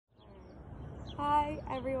Hi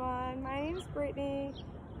everyone, my name's Brittany.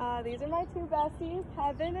 These are my two besties,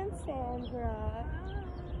 Kevin and Sandra.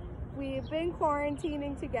 We've been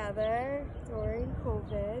quarantining together during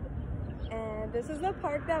COVID, and this is the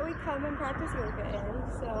park that we come and practice yoga in.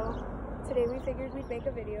 So today we figured we'd make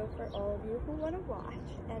a video for all of you who want to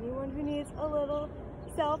watch, anyone who needs a little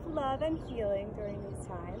self-love and healing during these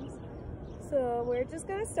times. So we're just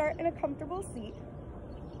going to start in a comfortable seat.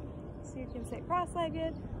 So you can sit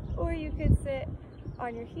cross-legged, or you could sit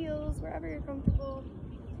on your heels, wherever you're comfortable,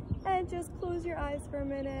 and just close your eyes for a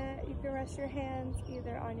minute. You can rest your hands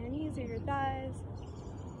either on your knees or your thighs,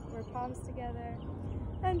 or palms together,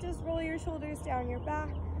 and just roll your shoulders down your back.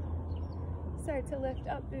 Start to lift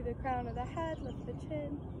up through the crown of the head, lift the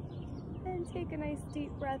chin, and take a nice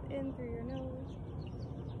deep breath in through your nose,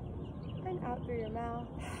 and out through your mouth.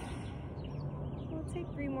 We'll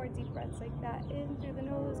take 3 more deep breaths like that. In through the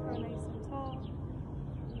nose, grow nice and tall.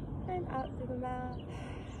 And out through the mouth.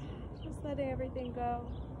 Just letting everything go.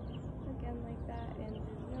 Again like that. In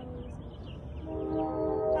through the nose.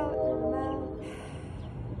 Out through the mouth.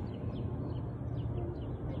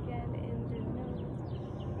 Again, in through the nose.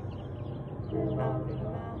 And out through the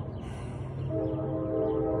mouth.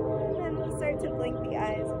 And then we'll start to blink the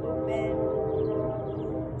eyes open.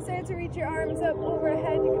 Start to reach your arms up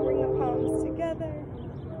overhead. You can bring the palms together.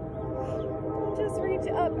 Just reach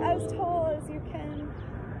up as tall as you can.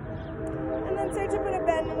 And then start to put a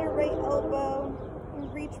bend in your right elbow.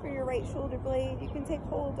 And reach for your right shoulder blade. You can take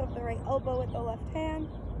hold of the right elbow with the left hand.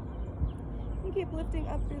 And keep lifting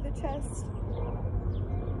up through the chest.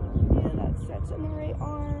 Feel that stretch in the right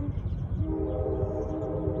arm.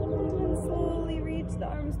 And then slowly reach the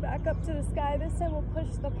arms back up to the sky. This time we'll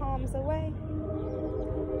push the palms away.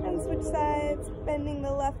 And switch sides, bending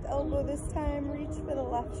the left elbow this time. Reach for the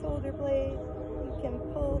left shoulder blade. You can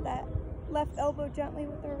pull that left elbow gently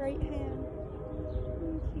with the right hand.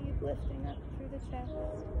 And keep lifting up through the chest.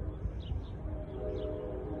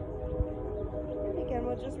 And again,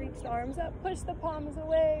 we'll just reach the arms up, push the palms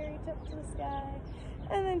away, reach up to the sky.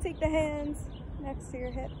 And then take the hands next to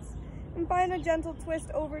your hips. And find a gentle twist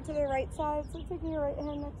over to the right side. So taking your right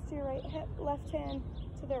hand next to your right hip, left hand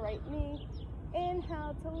to the right knee.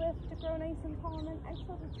 Inhale to lift, to grow nice and tall, and then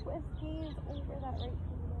exhale to twist, gaze over that right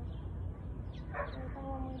shoulder. Take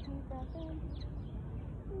one more deep breath in,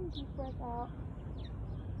 and deep breath out.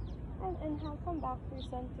 And inhale, come back through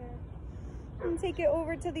center. And take it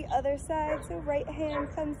over to the other side, so right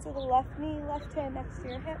hand comes to the left knee, left hand next to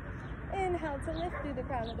your hip. Inhale to lift through the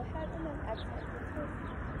crown of the head, and then exhale to twist,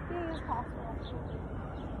 gaze past the left shoulder.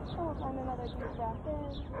 And we'll find another deep breath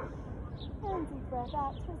in. And deep breath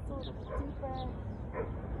out, twist a little bit deeper.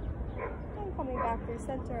 And coming back through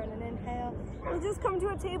center on an inhale. We'll just come to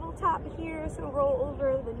a tabletop here, so roll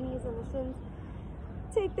over the knees and the shins.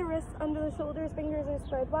 Take the wrists under the shoulders, fingers are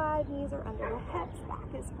spread wide, knees are under the hips,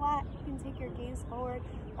 back is flat. You can take your gaze forward.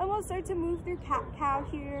 And we'll start to move through cat-cow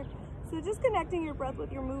here. So just connecting your breath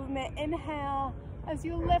with your movement. Inhale, as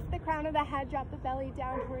you lift the crown of the head, drop the belly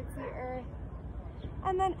down towards the earth.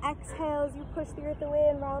 And then exhale as you push the earth away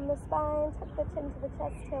and round the spine, tuck the chin to the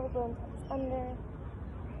chest, tailbone tucks under.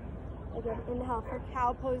 Again, inhale for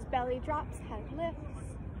cow pose, belly drops, head lifts.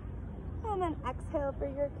 And then exhale for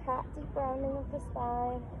your cat, deep rounding of the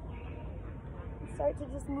spine. And start to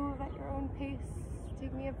just move at your own pace.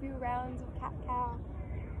 Take me a few rounds of cat-cow.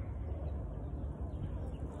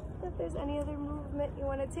 If there's any other movement you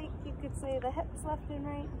want to take, you could sway the hips left and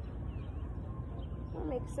right. Or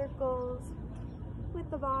make circles with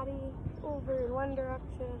the body, over in one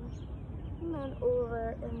direction, and then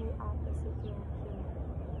over in the opposite direction.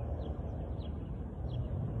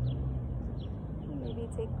 And maybe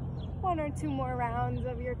take 1 or 2 more rounds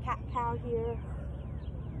of your cat-cow here.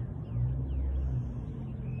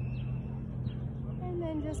 And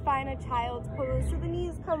then just find a child's pose. So the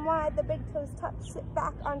knees come wide, the big toes touch, sit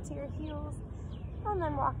back onto your heels, and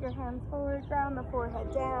then walk your hands forward, ground the forehead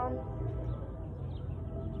down.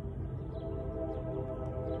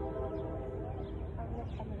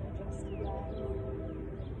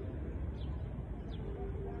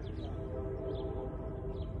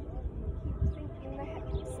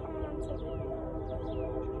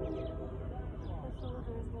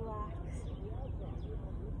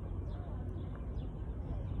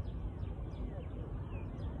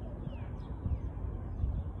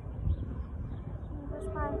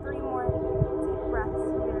 Find 3 more deep breaths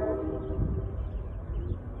here.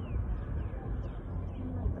 And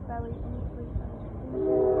let the belly inflate.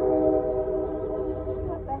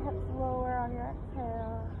 Let the hips lower on your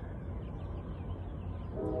exhale.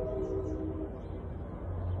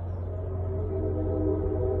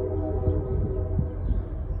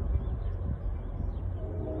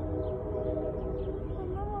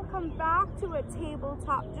 to a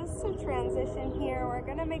tabletop just to transition here. We're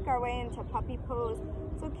gonna make our way into puppy pose.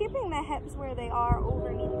 So keeping the hips where they are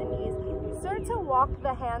underneath the knees. Start to walk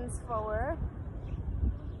the hands forward.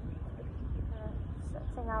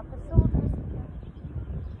 Stretching out the shoulders.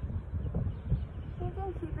 You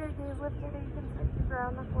can keep your gaze lifted, or you can start to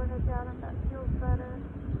ground the forehead down if that feels better.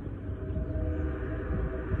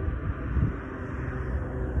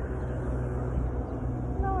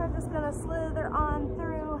 Now we're just gonna slither on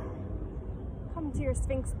through. Come to your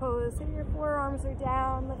Sphinx pose. So your forearms are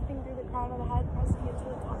down, lifting through the crown of the head, pressing it to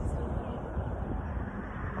the tops of the feet.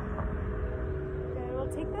 Okay,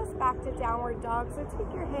 we'll take this back to downward dog. So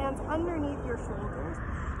take your hands underneath your shoulders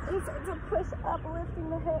and start to push up, lifting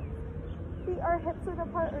the hips. Feet are hips width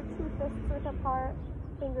apart or 2 fists width apart.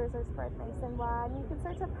 Fingers are spread nice and wide. And you can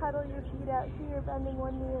start to pedal your feet out here, bending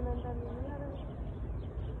one knee and then bending the other.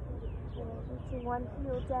 Good. Reaching one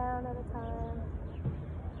heel down at a time.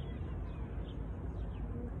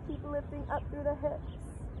 Keep lifting up through the hips,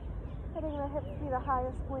 letting the hips be the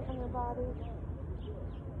highest point on your body.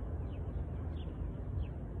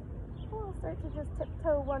 We'll start to just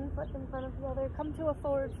tiptoe one foot in front of the other. Come to a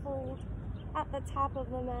forward fold at the top of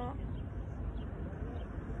the mat.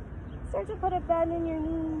 Start to put a bend in your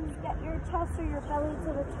knees. Get your chest or your belly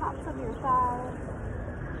to the tops of your thighs.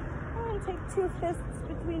 And take 2 fists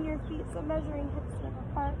between your feet, so measuring hips width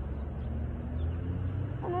apart.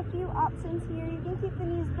 And a few options here. You can keep the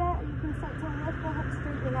knees bent, you can start to lift the hips,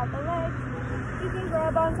 straightening out the legs. You can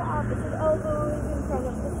grab onto opposite elbows in front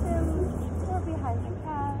of the shins or behind the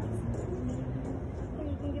calves. Or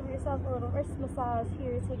you can give yourself a little wrist massage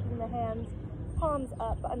here, taking the hands, palms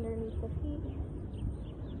up underneath the feet.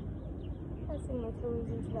 Pressing the toes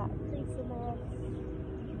into that crease in there.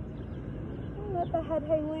 And let the head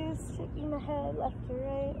hang loose, shaking the head left to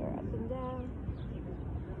right or up and down.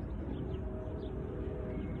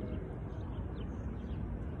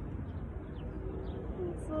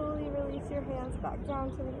 Slowly release your hands back down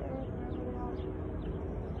to the earth.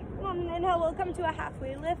 On an inhale, we'll come to a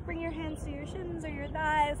halfway lift. Bring your hands to your shins or your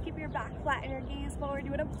thighs. Keep your back flat and your gaze forward.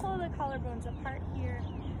 You want to pull the collarbones apart here.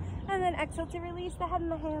 And then exhale to release the head and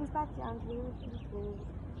the hands back down to the earth.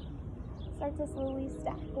 Start to slowly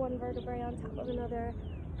stack one vertebrae on top of another.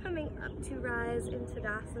 Coming up to rise into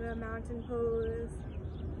Tadasana, mountain pose.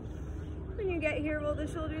 When you get here, roll the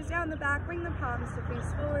shoulders down the back, bring the palms to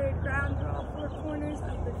face forward, ground through all 4 corners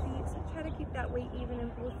of the feet. So try to keep that weight even in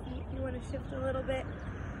both feet. If you want to shift a little bit,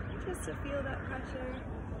 just to feel that pressure.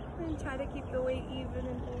 And try to keep the weight even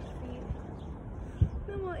in both feet.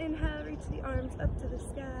 Then we'll inhale, reach the arms up to the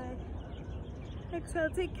sky. Exhale,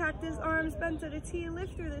 take cactus, arms bent at a T,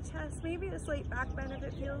 lift through the chest, maybe a slight back bend if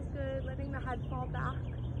it feels good, letting the head fall back.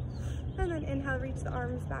 And then inhale, reach the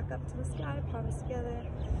arms back up to the sky, palms together.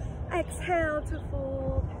 Exhale to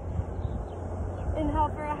fold. Inhale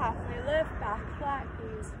for a halfway lift, back flat,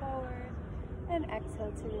 gaze forward. And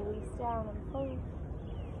exhale to release down and fold.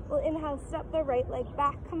 We'll inhale, step the right leg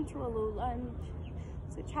back, come to a low lunge.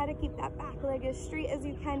 So try to keep that back leg as straight as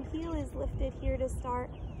you can. Heel is lifted here to start.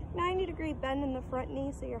 90-degree bend in the front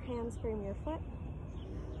knee so your hands frame your foot.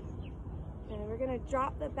 And we're gonna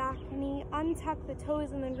drop the back knee, untuck the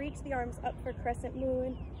toes, and then reach the arms up for crescent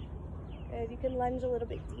moon. Good, you can lunge a little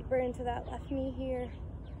bit deeper into that left knee here.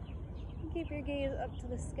 Keep your gaze up to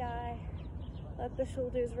the sky. Let the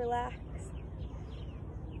shoulders relax.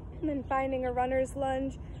 And then finding a runner's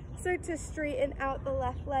lunge, start to straighten out the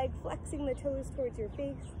left leg, flexing the toes towards your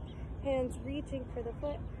face, hands reaching for the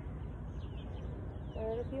foot.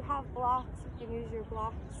 Good. If you have blocks, you can use your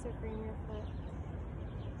blocks to frame your foot.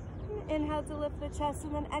 Inhale to lift the chest,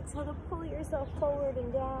 and then exhale to pull yourself forward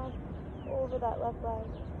and down over that left leg.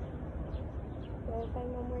 Good. Find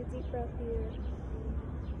one more deep breath here.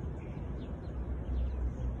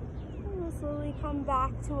 And we'll slowly come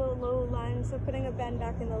back to a low lunge, so putting a bend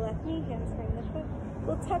back in the left knee, hands frame the foot.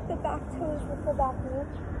 We'll tuck the back toes with the back knee.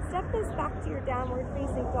 Step this back to your downward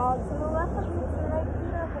facing dog. So the left foot meets the right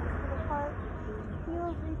feet are hips to the heart.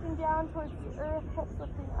 Heels reaching down towards the earth, hips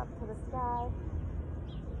lifting up to the sky.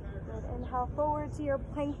 Good. Inhale forward to your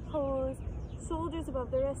plank pose. Shoulders above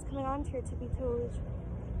the wrist, coming onto your tippy toes.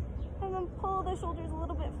 And then pull the shoulders a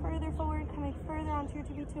little bit further forward, coming further onto your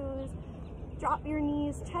tippy toes. Drop your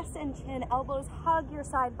knees, chest and chin, elbows hug your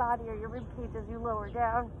side body or your rib cage as you lower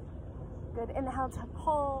down. Good. Inhale to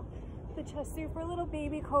pull the chest through for a little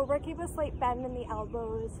baby cobra. Keep a slight bend in the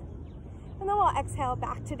elbows. And then we'll exhale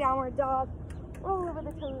back to downward dog. Roll over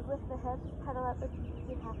the toes, lift the hips, pedal at the feet if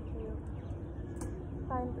you have to.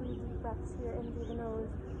 Find 3 deep breaths here, in through the nose,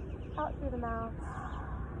 out through the mouth.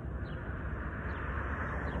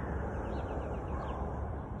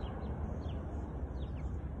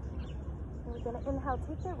 You're gonna inhale,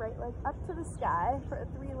 take the right leg up to the sky for a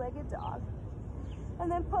three-legged dog.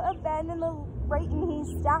 And then put a bend in the right knee,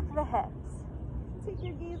 stack the hips. Take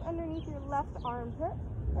your gaze underneath your left armpit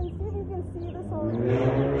and see if you can see the sole of your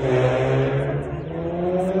foot. So take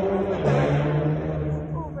 3 big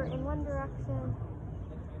circles over in one direction,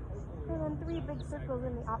 and then 3 big circles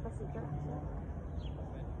in the opposite direction.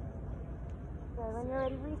 Good. When you're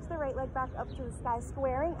ready, reach the right leg back up to the sky,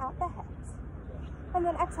 squaring at the hips. And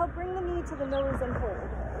then exhale, bring the knee to the nose and hold.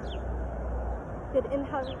 Good.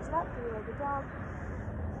 Inhale, reach it up, three-legged dog.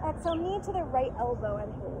 Exhale, knee to the right elbow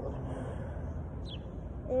and hold.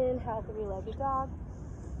 Inhale, three-legged dog.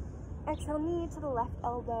 Exhale, knee to the left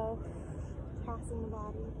elbow, passing the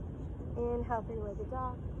body. Inhale, three-legged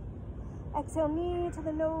dog. Exhale, knee to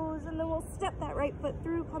the nose, and then we'll step that right foot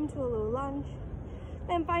through, come to a low lunge.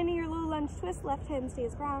 Then finding your low lunge twist, left hand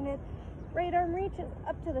stays grounded. Right arm reaches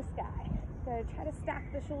up to the sky. Good. Try to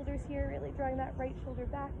stack the shoulders here, really drawing that right shoulder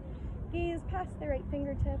back. Gaze past the right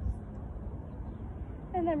fingertips.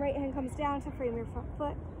 And then right hand comes down to frame your front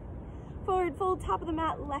foot. Forward fold, top of the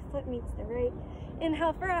mat, left foot meets the right.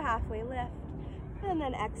 Inhale for a halfway lift. And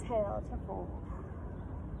then exhale to fold.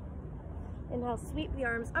 Inhale, sweep the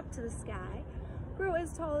arms up to the sky. Grow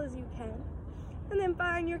as tall as you can. And then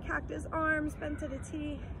find your cactus arms bent to the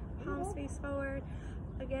T, palms face forward.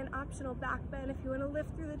 Again, optional back bend. If you want to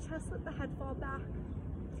lift through the chest, let the head fall back.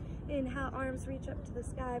 Inhale, arms reach up to the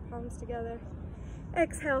sky, palms together.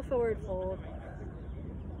 Exhale, forward fold.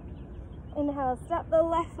 Inhale, step the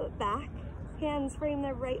left foot back. Hands frame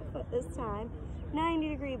the right foot this time.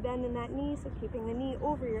 90-degree bend in that knee, so keeping the knee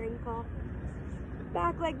over your ankle.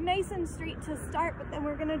 Back leg nice and straight to start, but then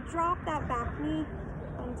we're gonna drop that back knee,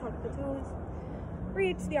 untuck the toes.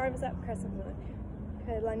 Reach the arms up, crescent moon.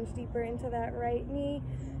 Good, lunge deeper into that right knee.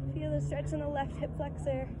 Feel the stretch in the left hip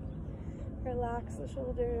flexor. Relax the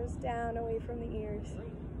shoulders down away from the ears.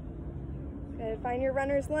 Good, find your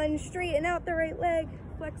runner's lunge, straighten out the right leg.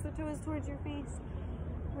 Flex the toes towards your face.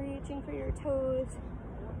 Reaching for your toes.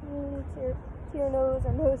 To your nose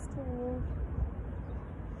or nose to your knee.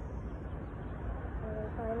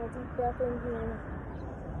 Final deep breath in here.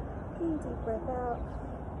 Deep breath out.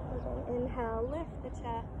 And then inhale, lift the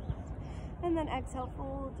chest. And then exhale,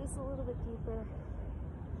 fold just a little bit deeper.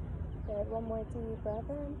 Good. One more deep breath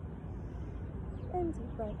in. And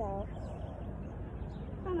deep breath out.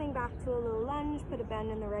 Coming back to a low lunge, put a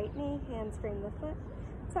bend in the right knee, hands frame the foot.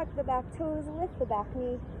 Tuck the back toes, lift the back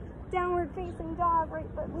knee. Downward facing dog, right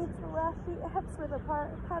foot meets the left, feet hips width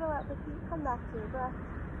apart, pedal out the feet, come back to your breath.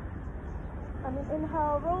 And then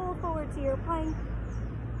inhale, roll forward to your plank.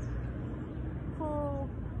 Pull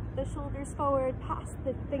the shoulders forward, past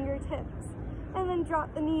the fingertips. And then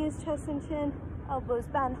drop the knees, chest and chin, elbows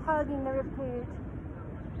bend, hugging the ribcage.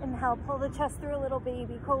 Inhale, pull the chest through a little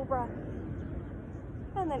baby cobra.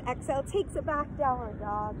 And then exhale, takes it back, downward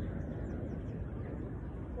dog.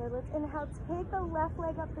 Good, let's inhale, take the left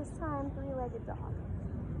leg up this time, three-legged dog.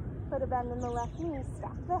 Put a bend in the left knee,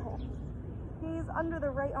 stack the hip. Gaze under the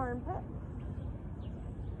right armpit.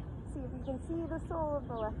 See if you can see the sole of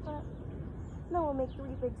the left foot. Then we'll make 3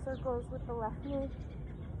 big circles with the left knee.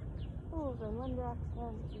 Over in one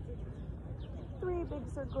direction. 3 big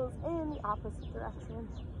circles in the opposite direction.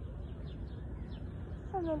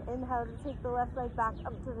 And then inhale to take the left leg back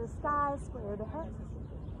up to the sky, square the hips.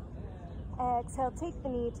 Exhale, take the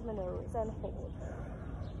knee to the nose and hold.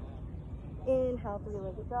 Inhale,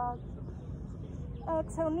 three-legged dog.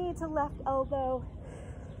 Exhale, knee to left elbow.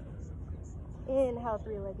 Inhale,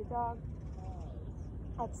 three-legged dog.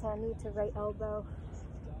 Exhale, knee to right elbow.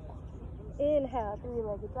 Inhale,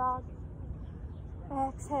 three-legged dog.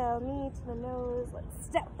 Exhale, knee to the nose. Let's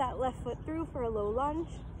step that left foot through for a low lunge.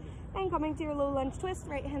 And coming to your low lunge twist,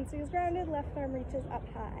 right hand stays grounded, left arm reaches up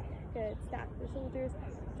high. Good, stack the shoulders,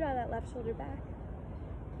 draw that left shoulder back.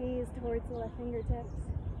 Gaze towards the left fingertips.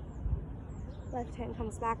 Left hand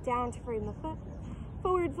comes back down to frame the foot.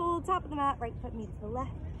 Forward fold, top of the mat, right foot meets the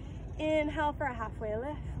left. Inhale for a halfway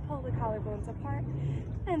lift, pull the collarbones apart,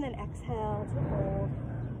 and then exhale to fold.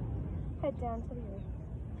 Head down to the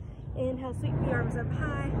earth. Inhale, sweep the arms up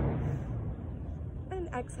high, and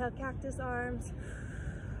exhale, cactus arms.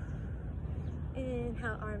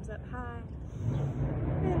 Inhale, arms up high,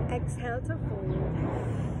 and exhale to fold.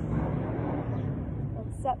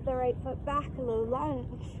 And step the right foot back, low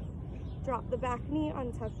lunge. Drop the back knee,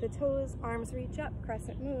 untuck the toes, arms reach up,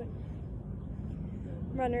 crescent moon.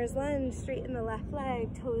 Runner's lunge, straighten the left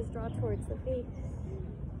leg, toes draw towards the face.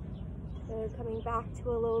 Good, coming back to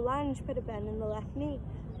a low lunge, put a bend in the left knee.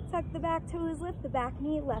 Tuck the back toes, lift the back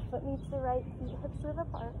knee, left foot meets the right, feet hips width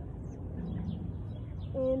apart.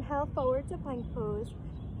 Inhale, forward to plank pose.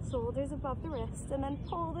 Shoulders above the wrist, and then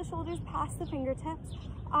pull the shoulders past the fingertips.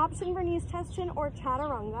 Option for knees, chest, chin, or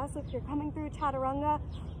chaturanga. So if you're coming through chaturanga,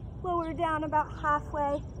 lower down about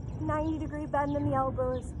halfway, 90-degree bend in the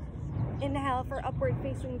elbows. Inhale for upward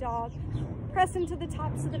facing dog. Press into the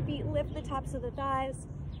tops of the feet, lift the tops of the thighs.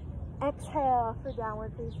 Exhale for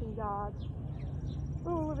downward facing dog.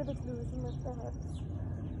 Roll over the toes and lift the hips.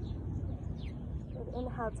 Good.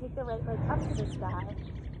 Inhale, take the right leg up to the sky.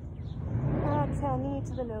 Exhale, knee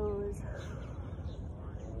to the nose.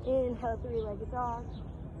 Inhale, three-legged dog.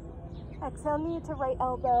 Exhale, knee to right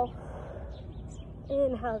elbow.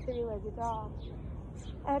 Inhale, three-legged dog.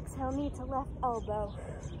 Exhale, knee to left elbow.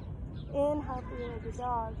 Inhale, three-legged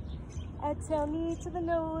dog. Exhale, knee to the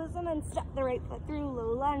nose, and then step the right foot through,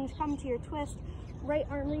 low lunge, come to your twist. Right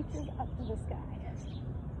arm reaches up to the sky.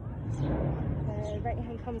 Good. Right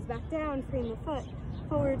hand comes back down, frame the foot.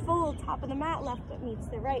 Forward fold, top of the mat, left foot meets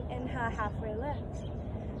the right. Inhale, halfway lift.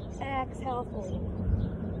 Exhale, fold.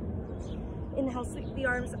 Inhale, sweep the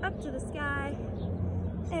arms up to the sky.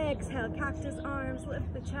 Exhale, cactus arms,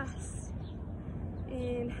 lift the chest.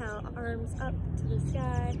 Inhale, arms up to the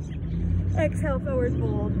sky. Exhale, forward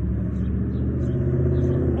fold.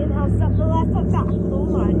 Inhale, step the left foot back, low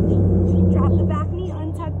lunge. Drop the back knee,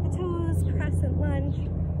 untuck the toes, crescent lunge,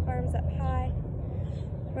 arms up high.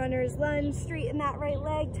 Runner's lunge, straighten that right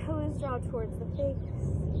leg, toes draw towards the face.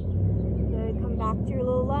 Good, come back to your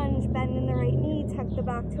low lunge, bend in the right knee, tuck the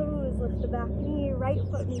back toes, lift the back knee, right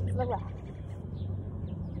foot meets the left.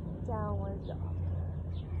 Downward dog.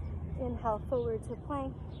 Inhale, forward to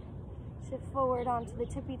plank. Shift forward onto the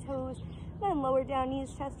tippy toes, then lower down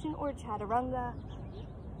knees, chest, chin, or chaturanga.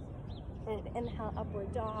 And inhale,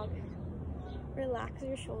 upward dog. Relax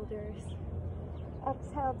your shoulders.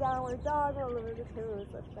 Exhale, downward dog, roll over the toes,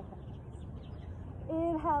 lift the hips.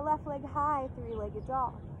 Inhale, left leg high, three-legged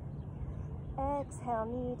dog. Exhale,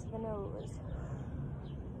 knee to the nose.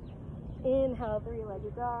 Inhale,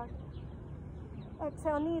 three-legged dog.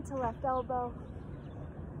 Exhale, knee to left elbow.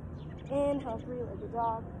 Inhale, three-legged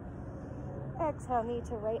dog. Exhale, knee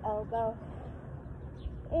to right elbow.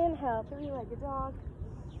 Inhale, three-legged dog.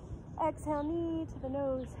 Exhale, knee to the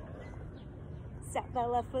nose. Step that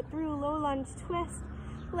left foot through, low lunge twist.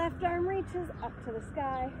 Left arm reaches up to the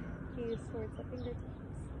sky. Gaze towards the fingertips.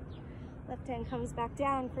 Left hand comes back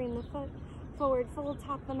down, frame the foot. Forward fold,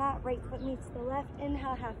 top of the mat, right foot meets the left.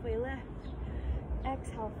 Inhale, halfway lift.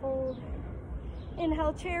 Exhale, fold.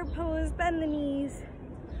 Inhale, chair pose, bend the knees.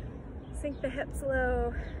 Sink the hips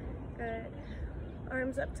low. Good.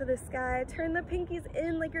 Arms up to the sky. Turn the pinkies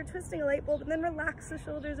in like you're twisting a light bulb, and then relax the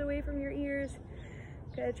shoulders away from your ears.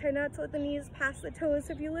 Good. Try not to let the knees pass the toes.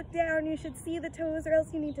 So if you look down, you should see the toes, or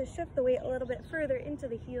else you need to shift the weight a little bit further into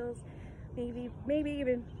the heels. Maybe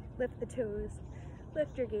even lift the toes.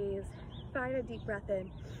 Lift your gaze. Find a deep breath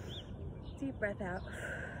in. Deep breath out.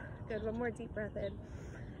 Good. One more deep breath in.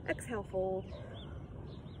 Exhale, fold.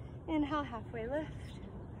 Inhale, halfway lift.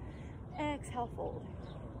 Exhale, fold.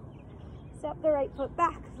 Step the right foot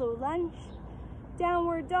back, low lunge.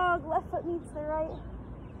 Downward dog, left foot meets the right.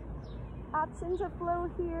 Option to flow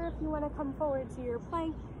here if you want to come forward to your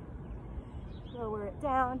plank. Lower it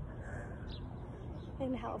down.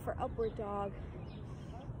 Inhale for upward dog.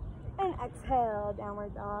 And exhale,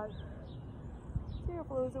 downward dog. So your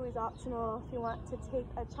flow is always optional. If you want to take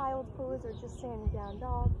a child's pose or just standing down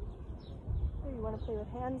dog, or you want to play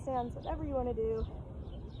with handstands, whatever you want to do.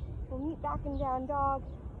 We'll meet back in down dog.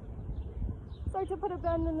 Start to put a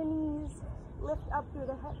bend in the knees. Lift up through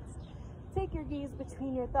the hips. Take your gaze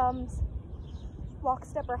between your thumbs. Walk,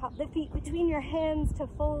 step, or hop the feet between your hands to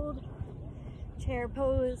fold. Chair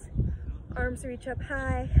pose. Arms reach up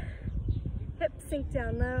high. Hips sink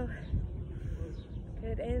down low.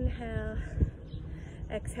 Good. Inhale.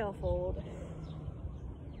 Exhale, fold.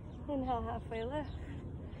 Inhale, halfway lift.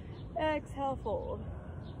 Exhale, fold.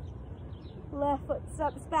 Left foot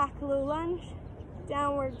steps back, low lunge.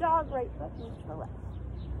 Downward dog, right foot meets the left.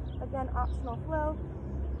 Again, optional flow.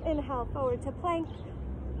 Inhale, forward to plank.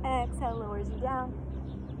 Exhale, lowers you down.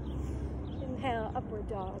 Inhale, upward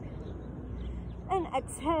dog. And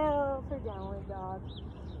exhale for downward dog.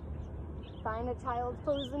 Find a child's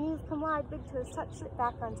pose. The knees come wide, big toes touch, sit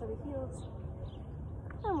back onto the heels.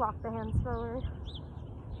 And walk the hands forward.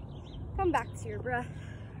 Come back to your breath.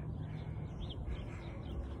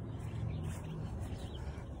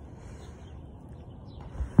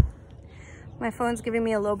 My phone's giving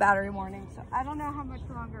me a low battery warning, so I don't know how much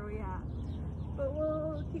longer we have, but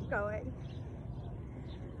we'll keep going.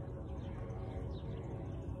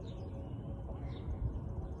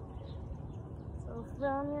 So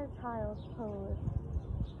from your child's pose,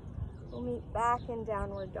 we'll meet back in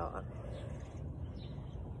downward dog.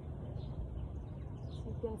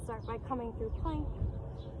 can start by coming through plank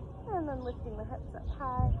and then lifting the hips up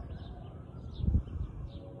high.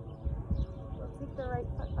 We'll take the right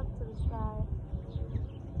foot up to the sky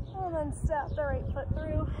and then step the right foot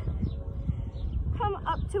through. Come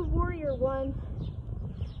up to warrior one.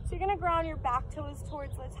 So you're gonna ground your back toes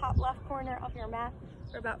towards the top left corner of your mat,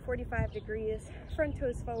 or about 45 degrees. Front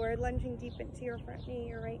toes forward, lunging deep into your front knee,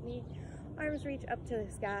 your right knee. Arms reach up to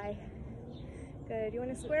the sky. Good, you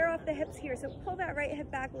wanna square off the hips here. So pull that right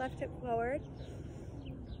hip back, left hip forward.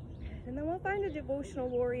 And then we'll find a devotional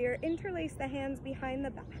warrior. Interlace the hands behind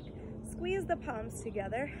the back. Squeeze the palms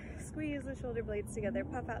together. Squeeze the shoulder blades together.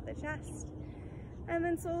 Puff out the chest. And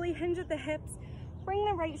then slowly hinge at the hips. Bring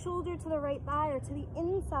the right shoulder to the right thigh or to the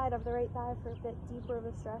inside of the right thigh for a bit deeper of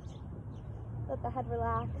a stretch. Let the head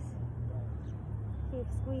relax. Keep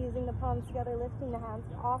squeezing the palms together, lifting the hands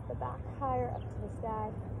off the back, higher up to the sky.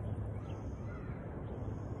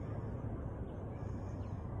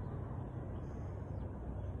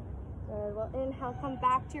 Good. Well, inhale, come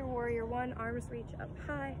back to your warrior one, arms reach up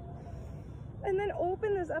high. And then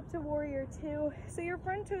open this up to warrior two. So your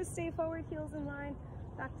front toes stay forward, heels in line.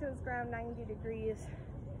 Back toes ground 90 degrees.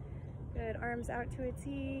 Good, arms out to a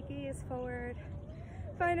T, gaze forward.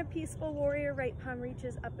 Find a peaceful warrior, right palm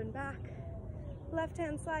reaches up and back. Left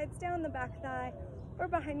hand slides down the back thigh or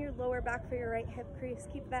behind your lower back for your right hip crease.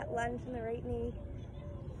 Keep that lunge in the right knee.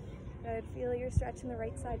 Good, feel your stretch in the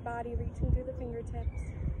right side body, reaching through the fingertips.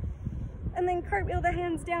 And then cartwheel the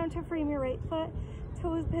hands down to frame your right foot.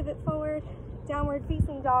 Toes pivot forward, downward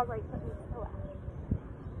facing dog, right foot meets the left.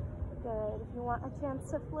 Good. If you want a chance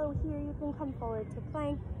to flow here, you can come forward to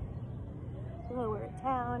plank. Lower it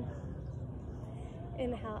down.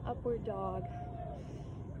 Inhale, upward dog.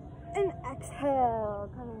 And exhale,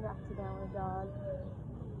 coming back to downward dog.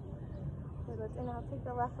 Good, let's inhale, take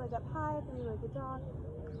the left leg up high, three-legged dog.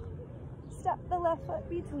 Step the left foot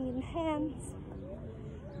between hands.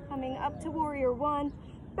 Coming up to warrior one.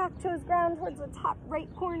 Back toes ground towards the top right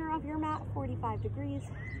corner of your mat, 45 degrees.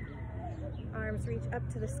 Arms reach up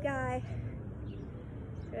to the sky.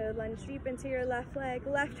 Good, lunge deep into your left leg.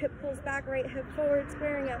 Left hip pulls back, right hip forward,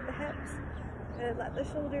 squaring out the hips. Good, let the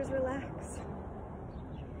shoulders relax.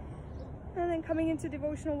 And then coming into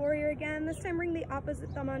devotional warrior again. This time bring the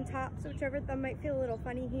opposite thumb on top, so whichever thumb might feel a little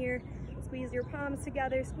funny here. Squeeze your palms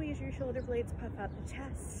together, squeeze your shoulder blades, puff out the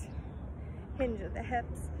chest. Hinge at the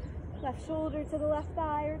hips. Left shoulder to the left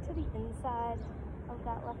thigh or to the inside of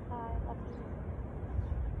that left thigh, left knee.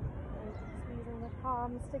 Squeezing the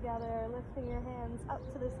palms together, lifting your hands up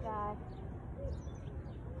to the sky.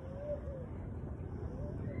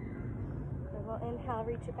 Good, we'll inhale,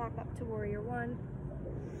 reach it back up to warrior one.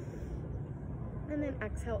 And then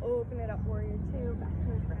exhale, open it up, warrior two, back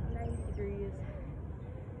towards ground, 90 degrees.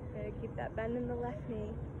 Good, keep that bend in the left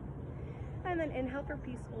knee. And then inhale for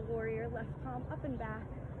peaceful warrior, left palm up and back.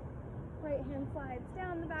 Right hand slides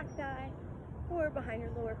down the back thigh or behind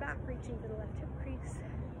your lower back, reaching to the left hip crease.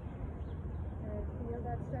 Good. Feel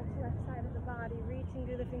that stretch left side of the body, reaching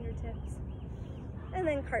through the fingertips. And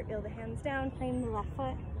then cartwheel the hands down, frame the left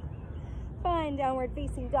foot. Find downward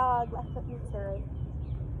facing dog, left foot meets the right.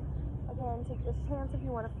 Again, take this chance if you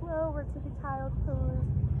want to flow over to the child's pose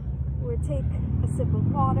or take a sip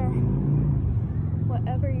of water.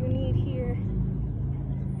 Whatever you need here.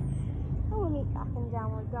 And we'll meet back in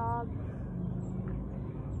downward dog.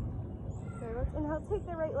 So let's inhale, take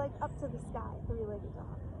the right leg up to the sky, three-legged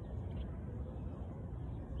dog.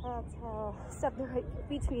 Exhale, step the right foot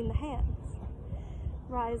between the hands.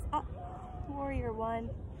 Rise up, warrior one.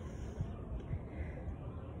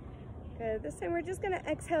 Good, this time we're just gonna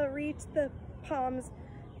exhale, reach the palms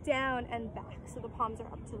down and back, so the palms are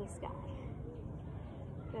up to the sky.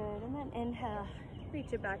 Good, and then inhale,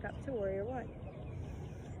 reach it back up to warrior one.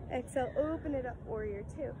 Exhale, open it up, warrior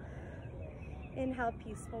two. Inhale,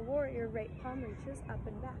 peaceful warrior, right palm reaches up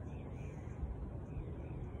and back.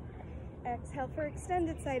 Exhale for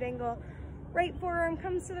extended side angle. Right forearm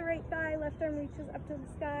comes to the right thigh, left arm reaches up to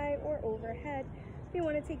the sky or overhead. If you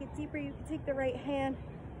want to take it deeper, you can take the right hand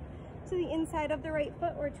to the inside of the right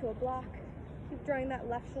foot or to a block. Keep drawing that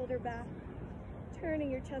left shoulder back, turning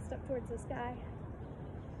your chest up towards the sky.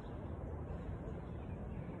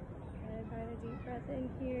 And find a deep breath in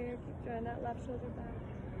here. Keep drawing that left shoulder back.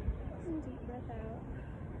 And deep breath out.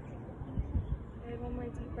 Good, one more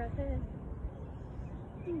deep breath in.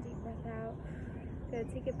 And deep breath out. Good,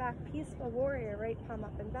 take it back. Peaceful warrior, right palm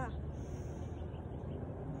up and back.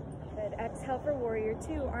 Good, exhale for warrior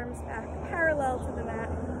two. Arms back, parallel to the mat.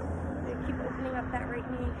 Good, keep opening up that right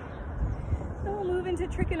knee. Then we'll move into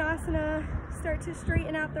Trikonasana. Start to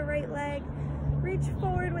straighten out the right leg. Reach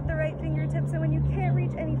forward with the right fingertips, and when you can't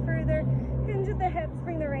reach any further, hinge at the hips,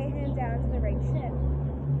 bring the right hand down to the right shin.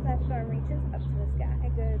 Left arm reaches up to the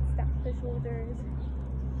sky. Good, stack the shoulders.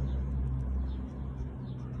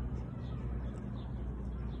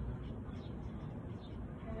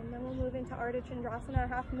 And then we'll move into Ardha Chandrasana,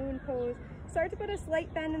 half moon pose. Start to put a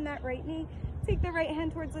slight bend in that right knee. Take the right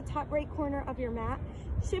hand towards the top right corner of your mat.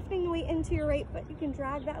 Shifting the weight into your right foot, you can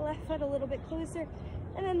drag that left foot a little bit closer,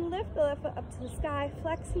 and then lift the left foot up to the sky,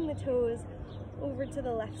 flexing the toes over to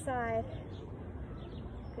the left side.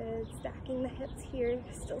 Good, stacking the hips here,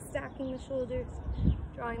 still stacking the shoulders,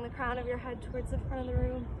 drawing the crown of your head towards the front of the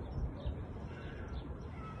room.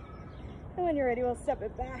 And when you're ready, we'll step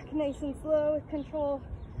it back, nice and slow with control,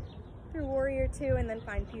 through Warrior Two, and then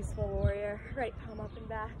find Peaceful Warrior. Right palm up and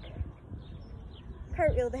back.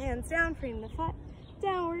 Cartwheel the hands down, frame the foot.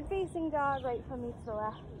 Downward facing dog, right foot meets the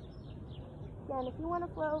left. Again, if you want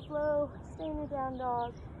to flow, flow. Stay in your down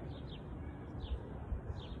dog.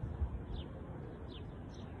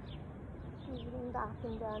 Moving back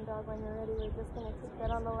in down dog when you're ready. We're just going to take that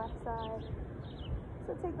on the left side.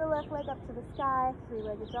 So take the left leg up to the sky,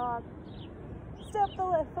 three-legged dog. Step the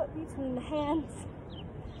left foot between the hands.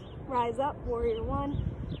 Rise up, Warrior One.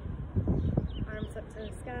 Arms up to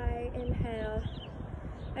the sky. Inhale.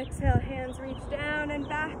 Exhale, hands reach down and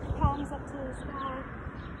back, palms up to the sky.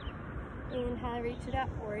 Inhale, reach it up,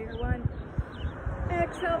 Warrior One.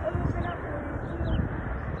 Exhale, open up, Warrior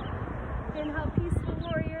Two. Inhale, Peaceful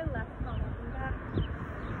Warrior, left palm up and back.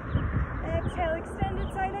 Exhale, extended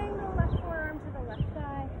side angle, left forearm to the left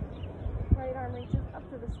thigh. Right arm reaches up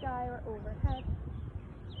to the sky or overhead.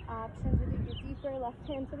 Option to dig it deeper, left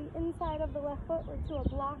hand to the inside of the left foot or to a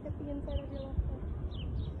block at the inside of your left foot.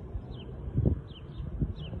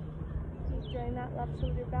 Drawing that left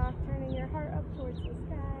shoulder back, turning your heart up towards the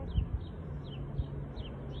sky.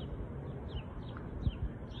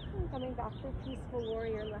 And coming back to Peaceful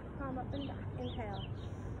Warrior, left palm up and back. Inhale.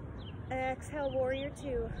 Exhale, Warrior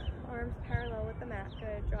Two. Arms parallel with the mat.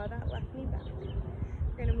 Good. Draw that left knee back.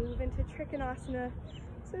 We're going to move into Trikonasana.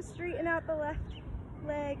 So straighten out the left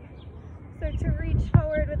leg. Start to reach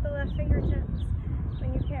forward with the left fingertips.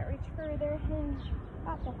 When you can't reach further, hinge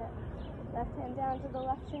at the hip. Left hand down to the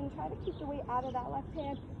left shin. Try to keep the weight out of that left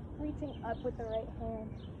hand, reaching up with the right hand.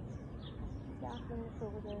 Stacking the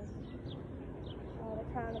shoulders. The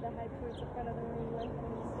crown of the head towards the front of the room,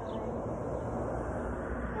 lengthening the spine.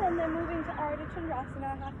 And then moving to Ardha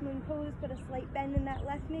Chandrasana, half moon pose, put a slight bend in that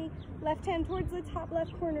left knee. Left hand towards the top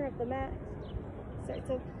left corner of the mat. Start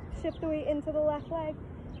to shift the weight into the left leg.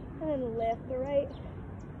 And then lift the right.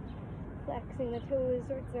 Flexing the toes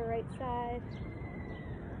towards the right side.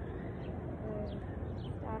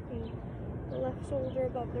 Stacking the left shoulder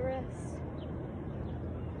above the wrist.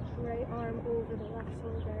 Right arm over the left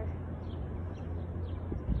shoulder.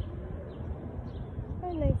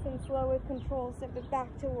 And nice and slow with control, step it back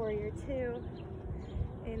to Warrior Two.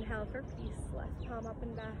 Inhale for peace, left palm up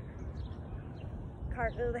and back.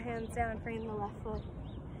 Cartwheel the hands down, frame the left foot.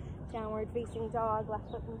 Downward facing dog, left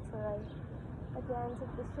foot meets the right. Again,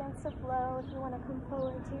 take this chance to flow if you want to come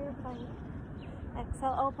forward to your plank.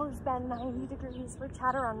 Exhale, elbows bend 90 degrees for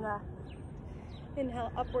Chaturanga.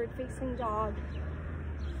 Inhale, upward facing dog.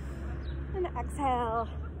 And exhale,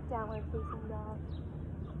 downward facing dog.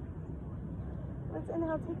 Let's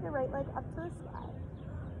inhale, take the right leg up to the sky.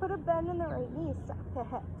 Put a bend in the right knee, stack the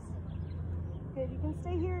hips. Good, you can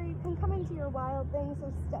stay here, you can come into your wild thing,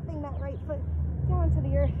 so stepping that right foot down to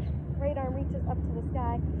the earth. Right arm reaches up to the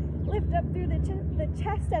sky. Lift up through the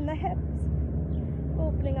chest and the hips.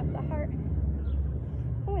 Opening up the heart.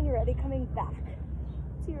 And when you're ready, coming back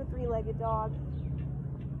to your three-legged dog.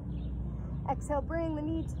 Exhale, bring the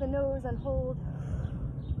knee to the nose and hold.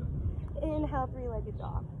 Inhale, three-legged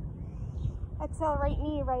dog. Exhale, right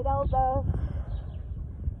knee, right elbow.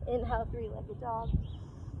 Inhale, three-legged dog.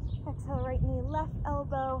 Exhale, right knee, left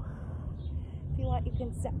elbow. If you want, you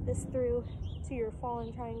can step this through to your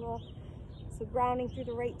fallen triangle. So grounding through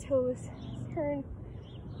the right toes. Turn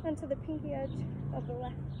onto the pinky edge of the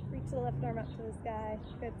left. Reach the left arm up to the sky.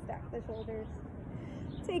 Good, stack the shoulders.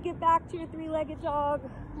 Take it back to your three-legged dog.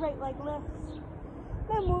 Right leg lifts.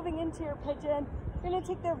 Then moving into your pigeon. You're going to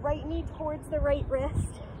take the right knee towards the right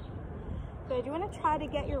wrist. Good. You want to try to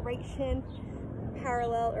get your right shin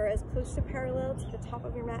parallel or as close to parallel to the top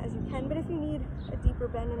of your mat as you can. But if you need a deeper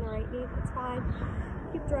bend in the right knee, that's fine.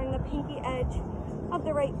 Keep drawing the pinky edge of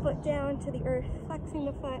the right foot down to the earth, flexing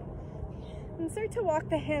the foot. And start to walk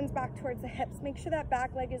the hands back towards the hips. Make sure that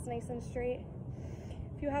back leg is nice and straight.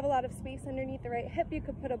 If you have a lot of space underneath the right hip, you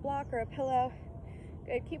could put a block or a pillow.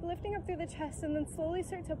 Good. Keep lifting up through the chest and then slowly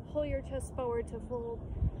start to pull your chest forward to fold.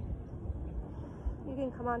 You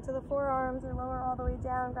can come onto the forearms or lower all the way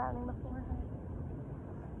down, grounding the forehead.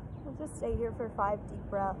 We'll just stay here for 5 deep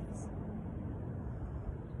breaths.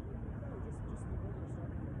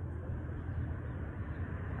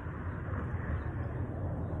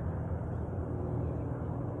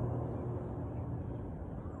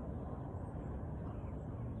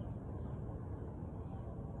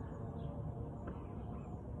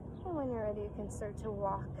 And when you're ready, you can start to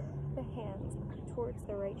walk the hands back towards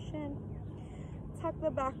the right shin. Tuck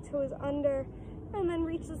the back toes under, and then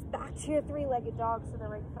reach this back to your 3-legged dog so the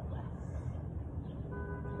right foot lifts.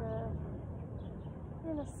 Good.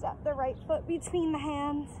 You're gonna step the right foot between the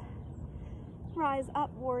hands. Rise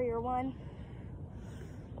up, warrior 1.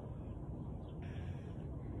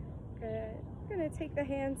 Good. You're gonna take the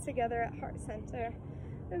hands together at heart center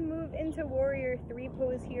and move into warrior 3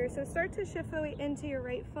 pose here. So start to shift the weight into your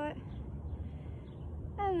right foot,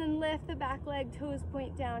 and then lift the back leg, toes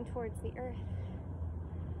point down towards the earth.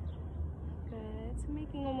 Good. So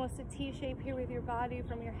making almost a T shape here with your body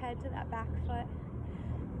from your head to that back foot.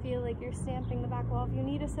 Feel like you're stamping the back wall. If you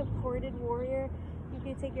need a supported warrior, you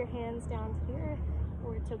can take your hands down to the earth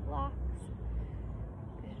or to blocks.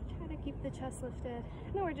 Good. Try to keep the chest lifted.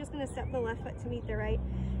 Now we're just going to step the left foot to meet the right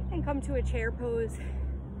and come to a chair pose.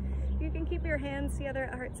 You can keep your hands together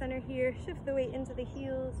at heart center here. Shift the weight into the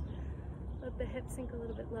heels. Let the hips sink a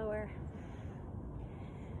little bit lower.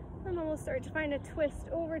 And then we'll start to find a twist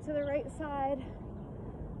over to the right side.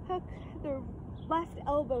 Hook the left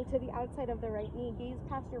elbow to the outside of the right knee. Gaze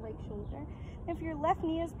past your right shoulder. If your left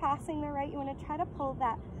knee is passing the right, you want to try to pull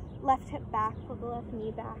that left hip back. Pull the left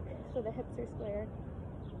knee back so the hips are squared.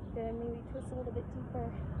 Then maybe twist a little bit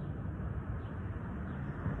deeper.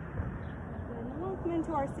 Good. Then we'll come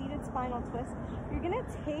into our seated spinal twist. You're going to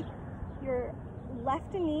take your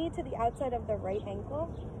left knee to the outside of the right ankle,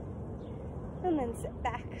 and then sit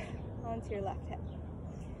back onto your left hip.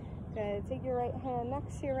 Good. Take your right hand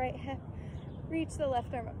next to your right hip. Reach the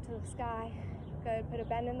left arm up to the sky. Good. Put a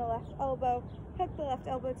bend in the left elbow. Hook the left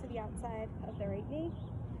elbow to the outside of the right knee,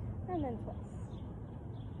 and then twist.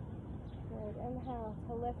 Good. Inhale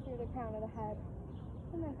to lift through the crown of the head,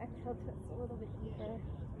 and then exhale, twist a little bit deeper.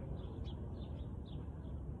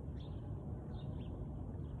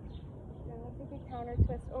 Take a counter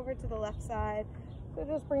twist over to the left side. So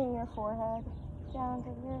just bringing your forehead down to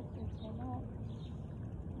the earth and chin up.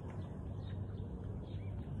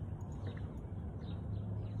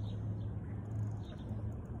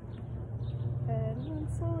 Good. And then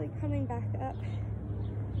slowly coming back up.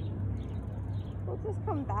 We'll just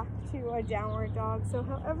come back to a downward dog. So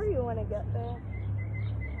however you want to get there.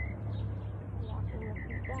 Walking your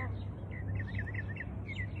feet back.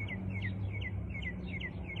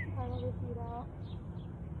 The feet out.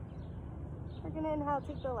 We're going to inhale,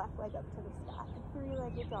 take the left leg up to the sky.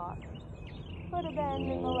 3-legged dog. Put a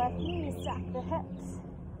bend in the left knee, stack the hips.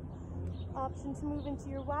 Option to move into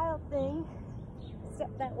your wild thing. Step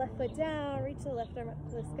that left foot down, reach the left arm up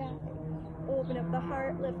to the sky. Open up the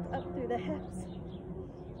heart, lift up through the hips.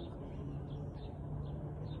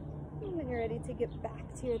 And when you're ready to get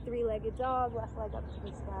back to your 3-legged dog, left leg up to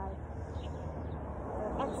the sky.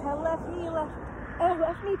 Exhale, left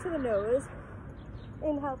knee to the nose.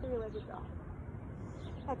 Inhale, 3-legged dog.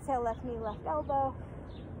 Exhale, left knee, left elbow.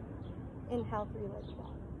 Inhale, 3-legged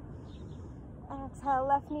dog. Exhale,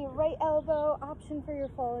 left knee, right elbow. Option for your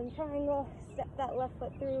fallen triangle. Step that left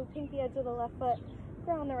foot through, pinky edge of the left foot.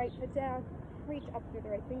 Ground the right foot down. Reach up through the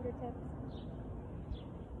right fingertips.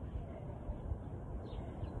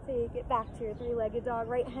 Take it back to your 3-legged dog.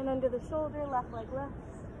 Right hand under the shoulder, left leg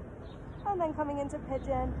lifts. And then coming into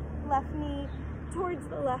pigeon, left knee towards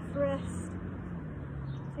the left wrist.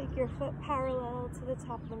 Take your foot parallel to the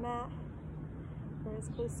top of the mat, or as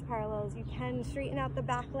close to parallel as you can. Straighten out the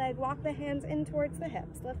back leg, walk the hands in towards the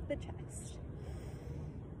hips, lift the chest.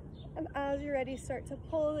 And as you're ready, start to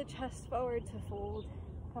pull the chest forward to fold,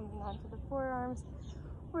 coming onto the forearms.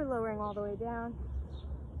 We're lowering all the way down.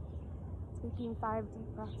 Taking 5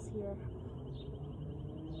 deep breaths here.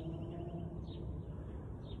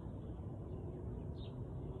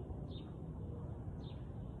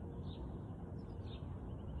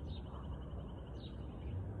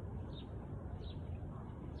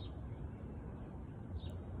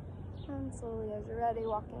 And slowly as you're ready,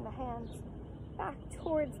 walking the hands back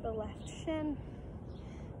towards the left shin.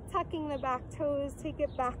 Tucking the back toes, take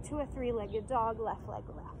it back to a 3-legged dog, left leg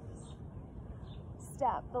left.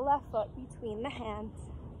 Step the left foot between the hands.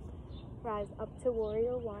 Rise up to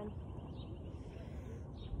warrior 1.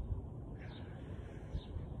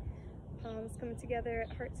 Palms come together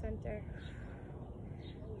at heart center.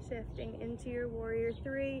 Shifting into your warrior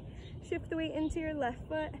 3. Shift the weight into your left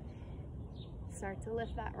foot. Start to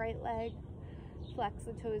lift that right leg. Flex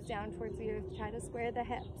the toes down towards the earth. Try to square the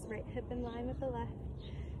hips. Right hip in line with the left.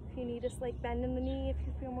 If you need a slight bend in the knee, if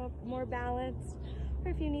you feel more balanced,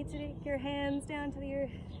 or if you need to take your hands down to the earth.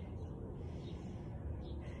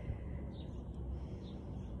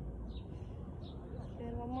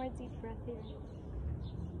 Good, one more deep breath here.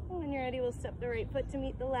 And when you're ready, we'll step the right foot to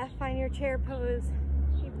meet the left. Find your chair pose.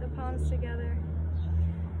 Keep the palms together.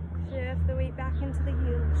 Shift the weight back into the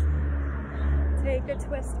heels. Take a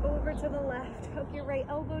twist over to the left. Hook your right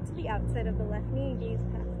elbow to the outside of the left knee and gaze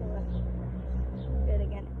past the left. Good,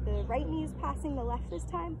 again. The right knee is passing the left this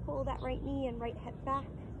time. Pull that right knee and right hip back.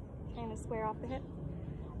 Trying to square off the hip.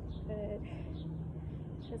 Good.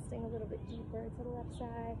 Twisting a little bit deeper to the left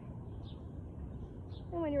side.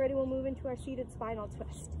 And when you're ready, we'll move into our seated spinal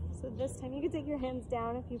twist. So this time you can take your hands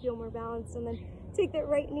down if you feel more balanced, and then take that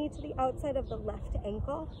right knee to the outside of the left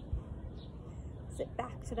ankle. Sit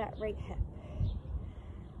back to that right hip.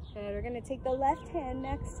 Good, we're gonna take the left hand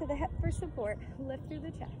next to the hip for support. Lift through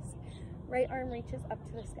the chest. Right arm reaches up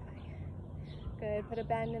to the sky. Good, put a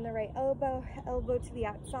bend in the right elbow, elbow to the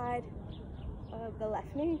outside of the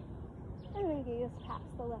left knee. And then gaze past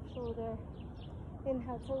the left shoulder.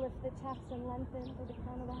 Inhale to lift the chest and lengthen to the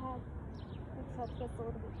crown of the head. Exhale, twist a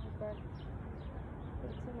little bit deeper.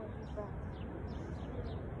 Take 2 more deep breaths.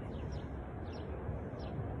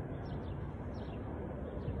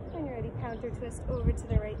 When you're ready, counter twist over to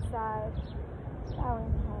the right side.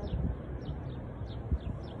 Bowing the head.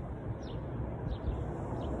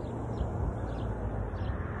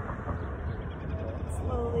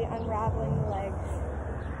 Slowly unraveling the legs.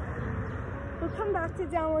 We'll come back to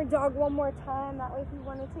downward dog one more time. That way if you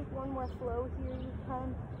want to take one more flow here, you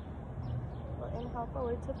can. We'll inhale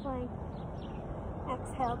forward to plank.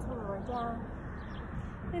 Exhale to lower down.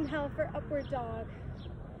 Inhale for upward dog.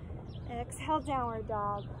 Exhale, downward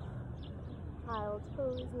dog. Child's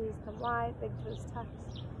pose, knees come wide, big toes touch.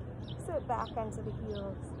 Sit back onto the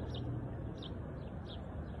heels.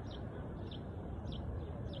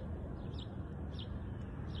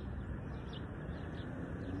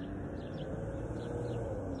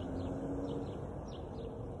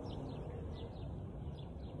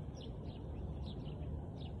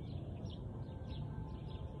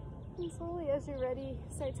 And slowly, as you're ready,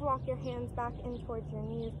 start to walk your hands back in towards your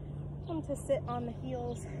knees. Come to sit on the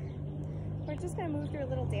heels. We're just going to move through a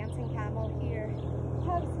little dancing camel here.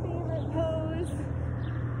 Hub's favorite pose.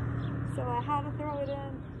 So I had to throw it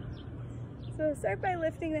in. So start by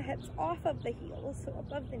lifting the hips off of the heels, so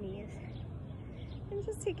above the knees. And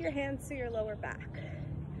just take your hands to your lower back.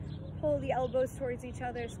 Pull the elbows towards each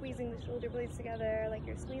other, squeezing the shoulder blades together like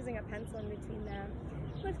you're squeezing a pencil in between them.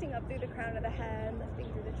 Lifting up through the crown of the head,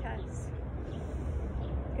 lifting through the chest.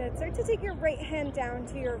 Good. Start to take your right hand down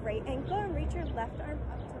to your right ankle and reach your left arm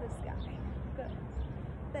up to the sky. Good.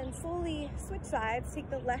 Then slowly switch sides. Take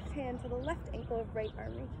the left hand to the left ankle, right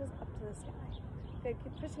arm reaches up to the sky. Good.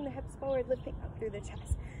 Keep pushing the hips forward, lifting up through the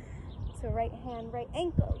chest. So right hand, right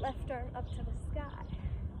ankle, left arm up to the sky.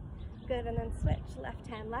 Good. And then switch. Left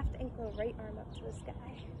hand, left ankle, right arm up to the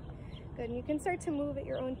sky. Good. And you can start to move at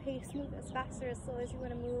your own pace. Move as fast or as slow as you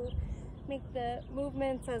want to move. Make the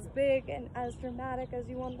movements as big and as dramatic as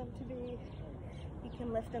you want them to be. You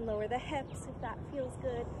can lift and lower the hips if that feels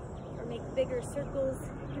good, or make bigger circles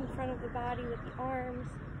in front of the body with the arms.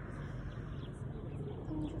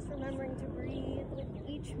 And just remembering to breathe with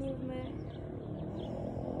each movement.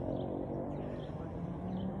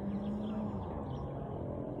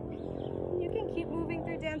 You can keep moving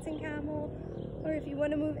through dancing camel, or if you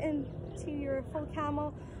want to move into your full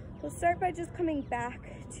camel, we'll start by just coming back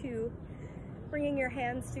to bringing your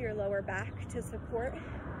hands to your lower back to support.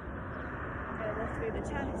 Lift through the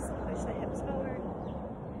chest, push the hips forward.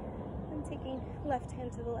 And taking left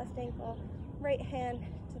hand to the left ankle, right hand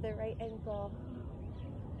to the right ankle.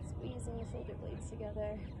 Squeezing the shoulder blades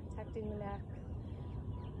together, protecting the neck.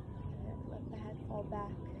 And let the head fall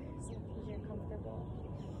back as much as you're comfortable.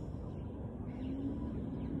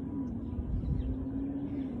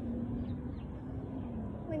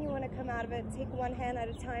 When you want to come out of it, take one hand at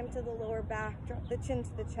a time to the lower back, drop the chin to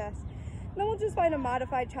the chest. And then we'll just find a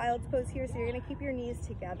modified child's pose here, so you're going to keep your knees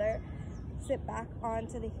together. Sit back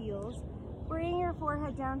onto the heels. Bring your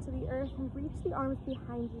forehead down to the earth and reach the arms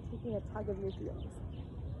behind you, taking a tug of your heels.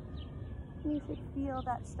 And you should feel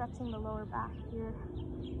that stretching the lower back here.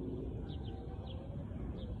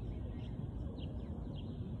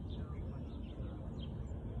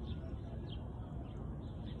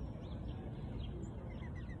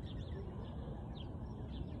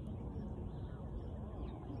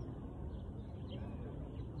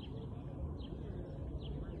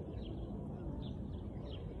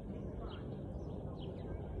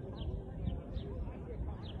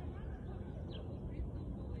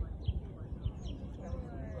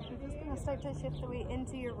 start to shift the weight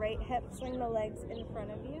into your right hip. Swing the legs in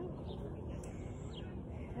front of you.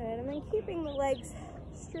 Good, and then keeping the legs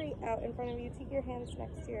straight out in front of you, take your hands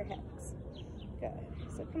next to your hips. Good,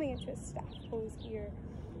 so coming into a staff pose here.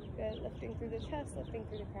 Good, lifting through the chest, lifting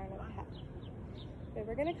through the crown of the head. Good,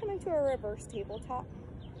 we're gonna come into a reverse tabletop.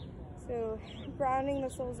 So grounding the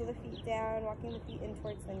soles of the feet down, walking the feet in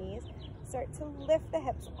towards the knees. Start to lift the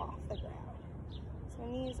hips off the ground. So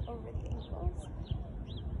knees over the ankles.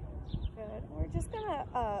 Good, we're just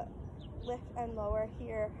gonna lift and lower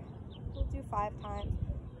here. We'll do 5 times.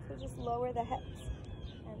 So just lower the hips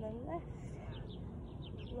and then lift,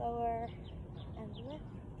 lower and lift,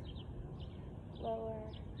 lower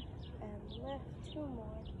and lift. 2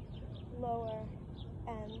 more, lower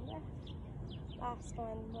and lift. Last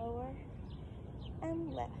one, lower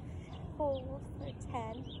and lift. Hold for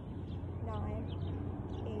 10, 9,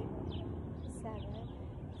 8, 7,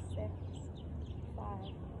 6,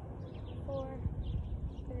 5, 4,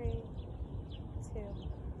 3, 2,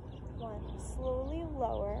 1. Slowly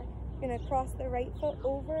lower. You're gonna cross the right foot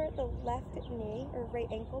over the left knee, or right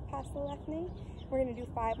ankle past the left knee. We're gonna do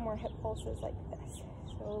 5 more hip pulses like this.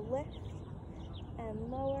 So lift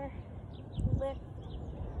and lower, lift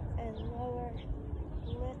and lower,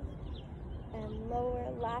 lift and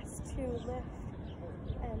lower. Last 2, lift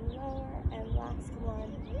and lower, and last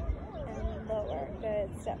 1 and lower.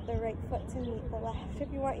 Good. Step the right foot to meet the left.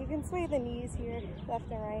 If you want, you can sway the knees here,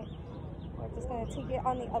 left and right. We're just going to take it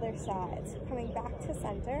on the other side. So coming back to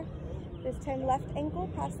center. This time left ankle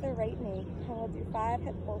past the right knee. And we'll do 5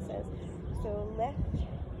 hip pulses. So lift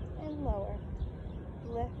and lower.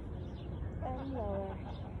 Lift and lower.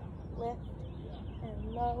 Lift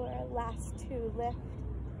and lower. Last 2. Lift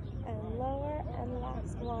and lower. And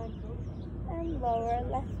last 1 and lower.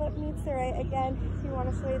 Left foot meets the right again. If you want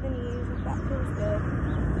to sway the knees, if that feels good.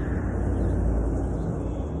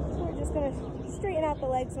 So we're just going to straighten out the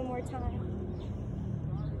legs one more time.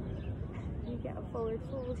 You get a forward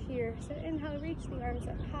fold here. So inhale, reach the arms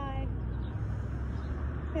up high.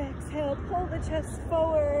 Exhale, pull the chest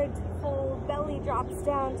forward. Fold, belly drops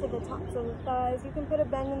down to the tops of the thighs. You can put a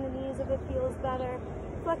bend in the knees if it feels better.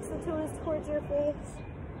 Flex the toes towards your face.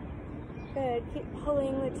 Good, keep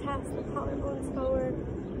pulling the chest, the collarbones forward.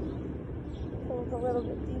 Pull a little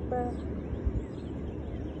bit deeper.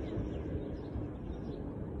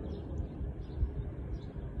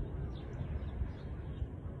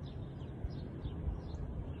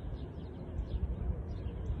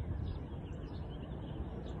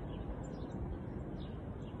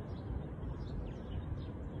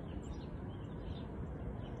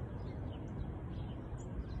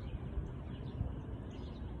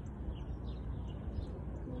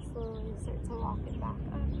 Slowly start to walk it back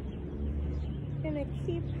up. You're gonna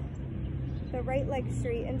keep the right leg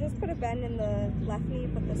straight and just put a bend in the left knee,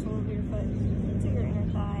 put the sole of your foot to your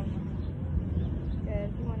inner thigh.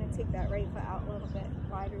 Good, you wanna take that right foot out a little bit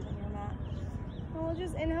wider than your mat. And we'll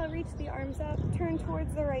just inhale, reach the arms up, turn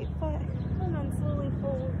towards the right foot, and then slowly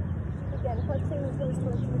fold. Again, flexing the toes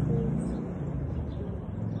towards your face.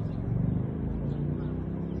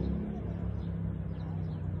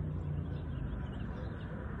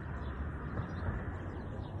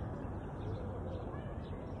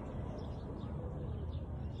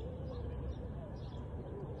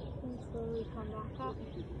 Slowly come back up.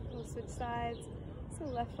 We'll switch sides. So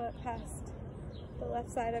left foot past the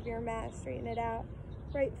left side of your mat, straighten it out.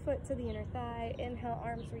 Right foot to the inner thigh. Inhale,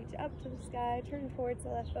 arms reach up to the sky. Turn towards the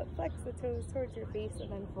left foot, flex the toes towards your face,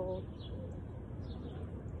 and then fold.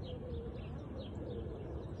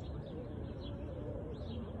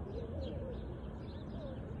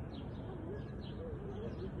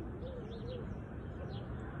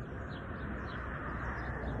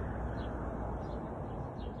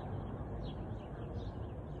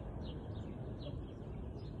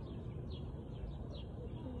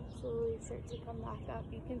 Slowly start to come back up.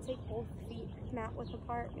 You can take both feet mat width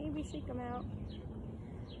apart, maybe shake them out.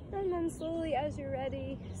 And then slowly, as you're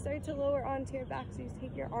ready, start to lower onto your back. So you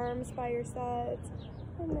take your arms by your sides,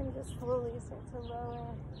 and then just slowly start to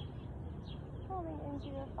lower, coming into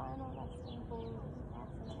your final resting pose.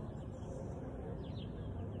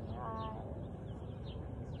 Open your eyes,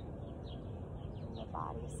 and the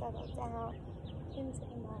body settle down into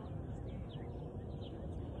the mat.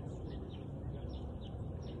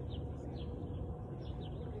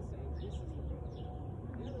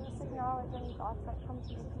 Acknowledge any thoughts that come to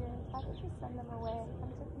you here and try to just send them away.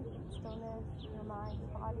 Come to complete stillness in your mind, your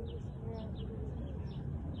body, your spirit.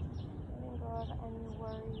 Letting go of any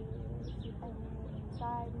worries, any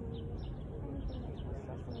anxiety, anything that's just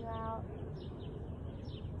stressing you out. Just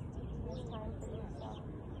taking this time for yourself.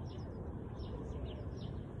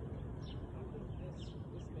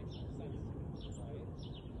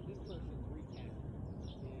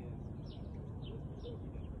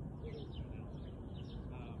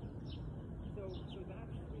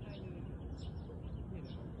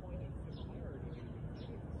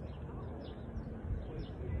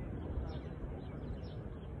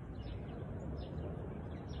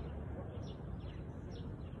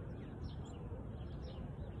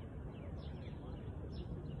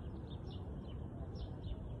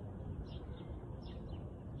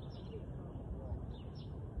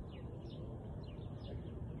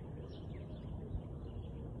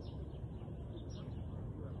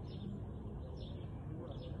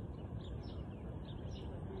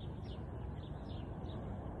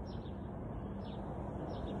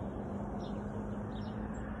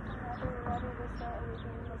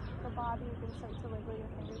 body, you can start to wiggle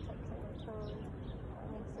your fingertips and your toes.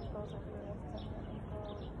 Make circles with your wrists and your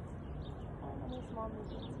ankles. Any small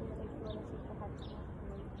movements here, like you want to shake the head to your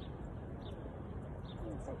feet.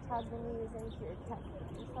 You start to tug the knees into your chest.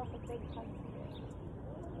 Give yourself a big hug here.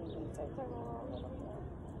 You start to roll a little bit.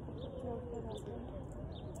 Feel good up here.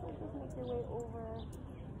 So just make your way over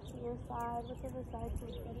to your side, whichever side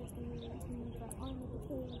feels better for you. You can use that arm as a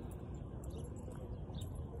base.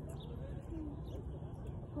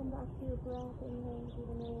 Come back to your breath, inhaling through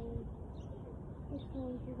the nose,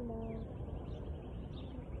 exhaling through the mouth.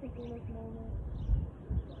 Taking this moment.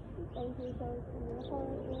 Thank yourself for your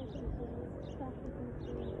hard work and for your practicing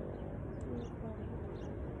through your body.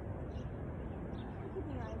 Keep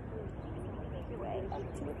your eyes closed. Make your way up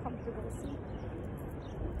to a comfortable seat.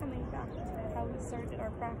 Coming back to how we started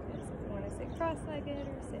our practice. If you want to sit cross-legged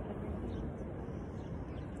or sit on your knees.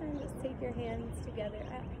 And just take your hands together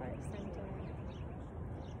at heart center.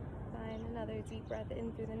 Find another deep breath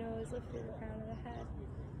in through the nose, lift through the crown of the head.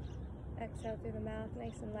 Exhale through the mouth,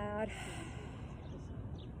 nice and loud.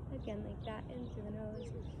 Again, like that, in through the nose,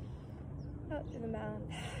 out through the mouth.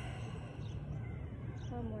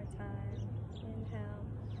 One more time. Inhale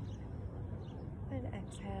and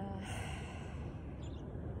exhale.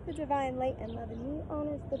 The divine light and love in you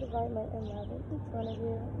honors the divine light and love in each one of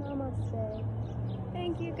you. Namaste.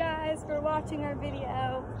 Thank you guys for watching our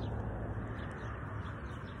video.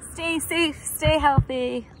 Stay safe, stay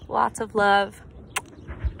healthy, lots of love.